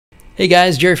Hey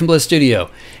guys, Jerry from Bliz Studio.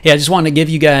 Hey, I just wanted to give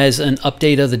you guys an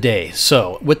update of the day.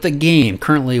 So with the game,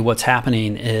 currently what's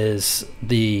happening is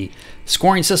the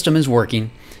scoring system is working.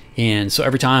 And so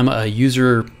every time a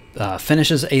user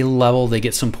finishes a level, they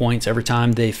get some points. Every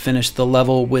time they finish the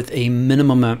level with a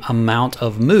minimum amount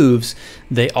of moves,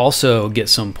 they also get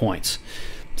some points.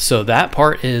 So that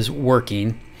part is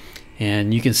working.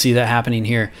 And you can see that happening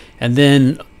here. And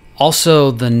then also,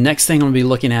 the next thing I'm going to be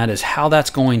looking at is how that's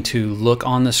going to look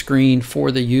on the screen for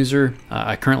the user.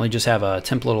 I currently just have a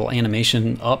template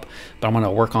animation up, but I'm going to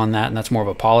work on that, and that's more of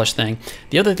a polish thing.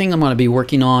 The other thing I'm going to be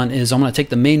working on is I'm going to take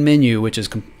the main menu, which is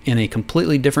in a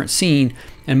completely different scene,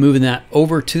 and moving that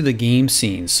over to the game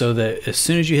scene so that as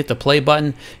soon as you hit the play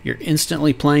button, you're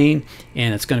instantly playing,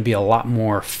 and it's going to be a lot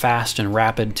more fast and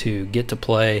rapid to get to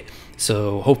play,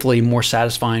 so hopefully more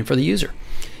satisfying for the user.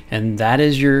 And that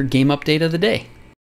is your game update of the day.